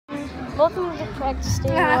welcome to practice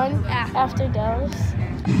day 1 after Dells.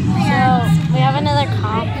 So we have another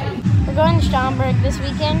comp. We're going to Schaumburg this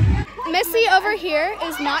weekend. Missy over here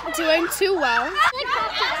is not doing too well.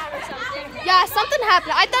 Yeah, something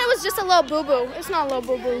happened. I thought it was just a little boo-boo. It's not a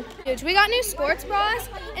little boo-boo. We got new sports bras,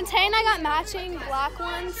 and Tay and I got matching black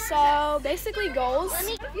ones, so basically goals.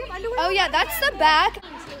 Oh yeah, that's the back.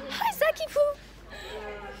 Hi, Zeki Poo.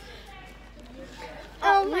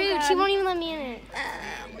 Oh, rude. She won't even let me in it.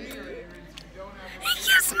 He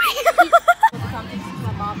kissed me.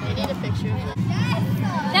 I need a picture of it.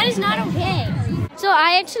 That is not okay. So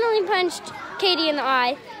I accidentally punched Katie in the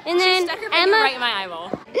eye, and then Emma right in my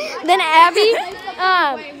eyeball. Then Abby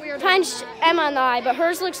punched Emma in the eye, but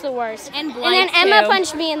hers looks the worst. And then Emma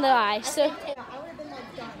punched me in the eye. So.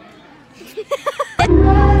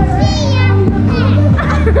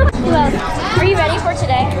 Well, are you ready for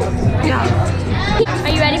today? Yeah. Are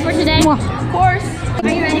you ready for today? Of course. Are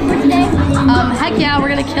you ready for today? Heck yeah, we're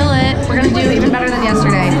gonna kill it. We're gonna do even better than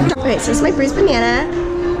yesterday. Okay, so this is my bruised banana.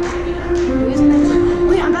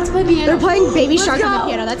 Wait, I'm about to play piano. They're playing Baby Shark on the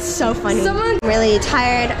piano. That's so funny. I'm really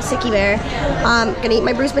tired, sicky bear. Gonna eat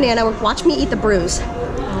my bruised banana. Watch me eat the bruise.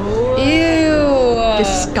 Ew.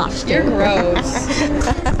 Disgusting. You're gross.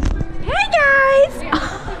 Hey guys!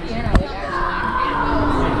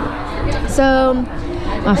 So,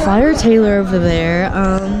 my Fire Taylor over there,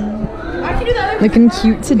 looking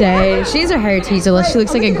cute today. She has her hair teased, she looks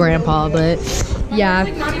like a grandpa, but yeah.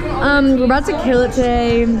 We're about to kill it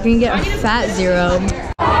today. We're gonna get a fat 0.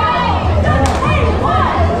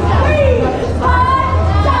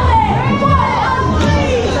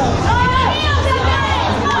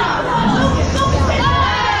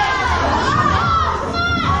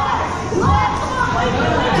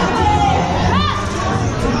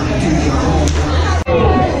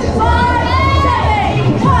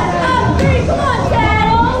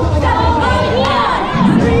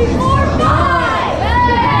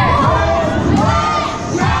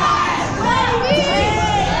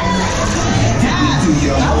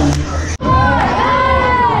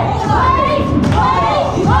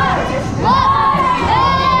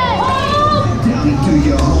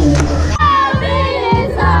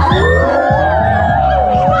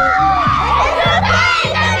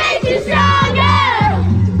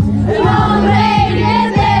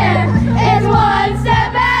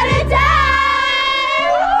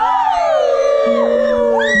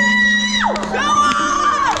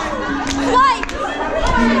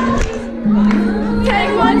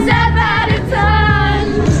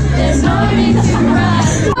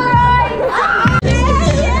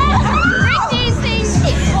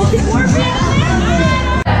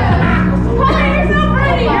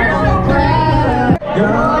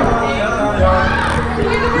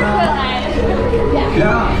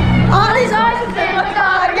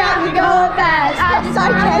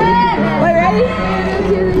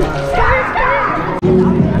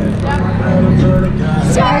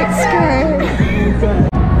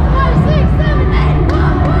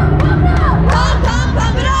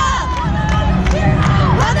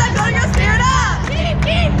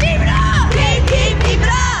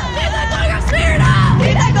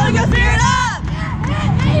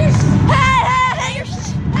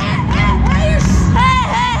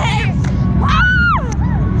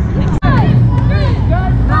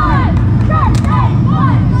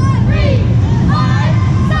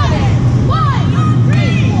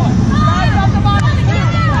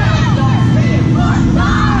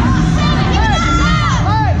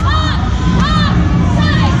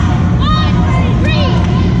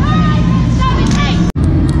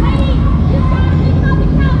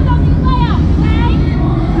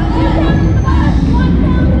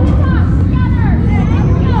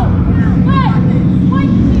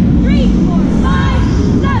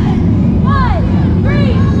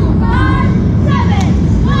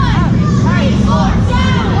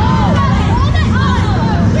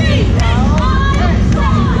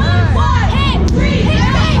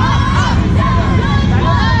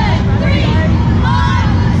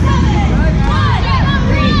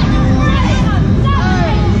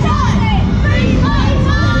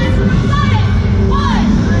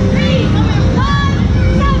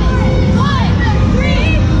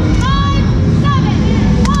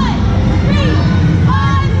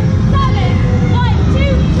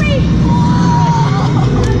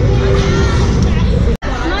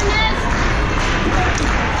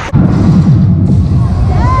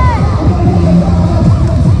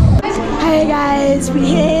 We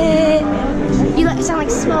hit. You sound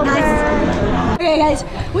like smoke. Nice. Okay, guys,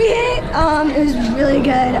 we hit. It was really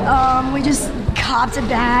good. We just copped a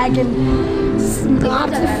bag and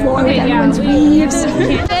mopped the floor with everyone's weaves.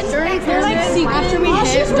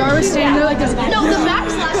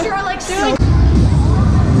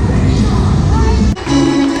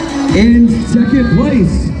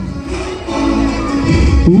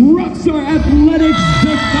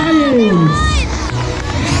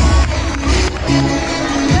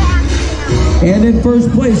 in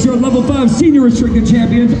first place, your level 5 senior restricted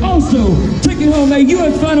champions. Also taking home a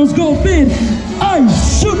U.S. Finals gold bid,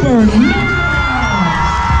 Ice Super.